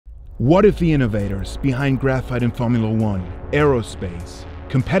What if the innovators behind graphite in Formula One, aerospace,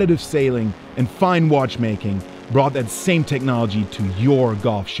 competitive sailing, and fine watchmaking brought that same technology to your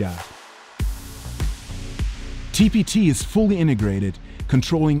golf shaft? TPT is fully integrated,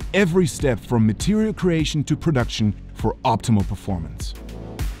 controlling every step from material creation to production for optimal performance.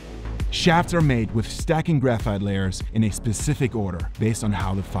 Shafts are made with stacking graphite layers in a specific order based on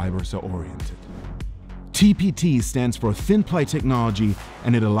how the fibers are oriented. TPT stands for thin ply technology,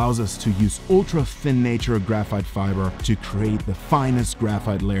 and it allows us to use ultra-thin nature graphite fiber to create the finest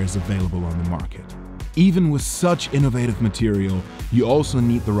graphite layers available on the market. Even with such innovative material, you also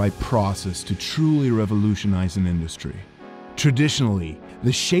need the right process to truly revolutionize an industry. Traditionally,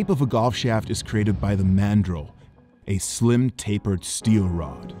 the shape of a golf shaft is created by the mandrel, a slim tapered steel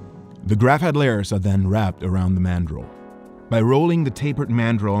rod. The graphite layers are then wrapped around the mandrel. By rolling the tapered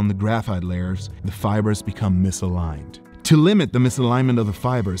mandrel on the graphite layers, the fibers become misaligned. To limit the misalignment of the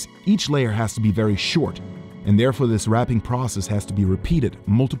fibers, each layer has to be very short, and therefore this wrapping process has to be repeated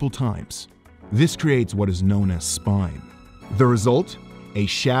multiple times. This creates what is known as spine. The result? A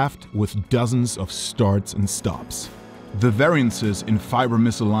shaft with dozens of starts and stops. The variances in fiber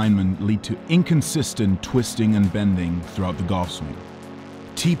misalignment lead to inconsistent twisting and bending throughout the golf swing.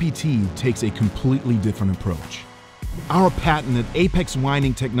 TPT takes a completely different approach. Our patented apex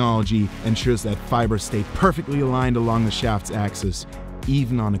winding technology ensures that fibers stay perfectly aligned along the shaft's axis,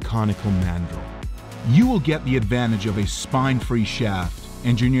 even on a conical mandrel. You will get the advantage of a spine-free shaft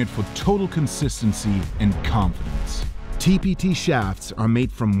engineered for total consistency and confidence. TPT shafts are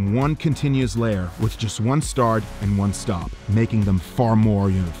made from one continuous layer with just one start and one stop, making them far more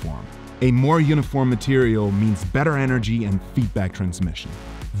uniform. A more uniform material means better energy and feedback transmission.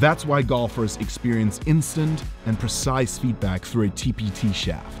 That's why golfers experience instant and precise feedback through a TPT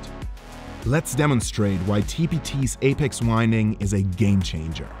shaft. Let's demonstrate why TPT's apex winding is a game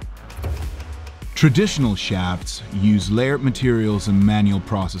changer. Traditional shafts use layered materials and manual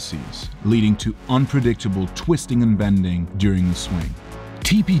processes, leading to unpredictable twisting and bending during the swing.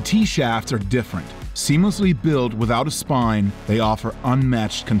 TPT shafts are different. Seamlessly built without a spine, they offer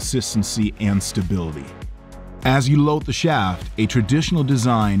unmatched consistency and stability. As you load the shaft, a traditional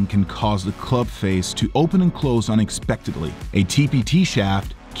design can cause the club face to open and close unexpectedly. A TPT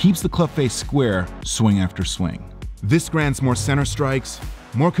shaft keeps the club face square swing after swing. This grants more center strikes,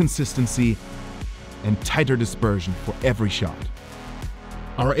 more consistency, and tighter dispersion for every shot.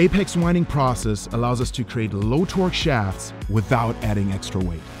 Our apex winding process allows us to create low torque shafts without adding extra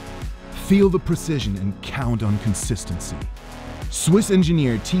weight. Feel the precision and count on consistency.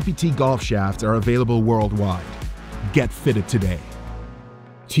 Swiss-engineered TPT golf shafts are available worldwide. Get fitted today.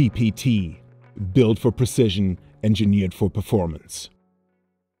 TPT, built for precision, engineered for performance.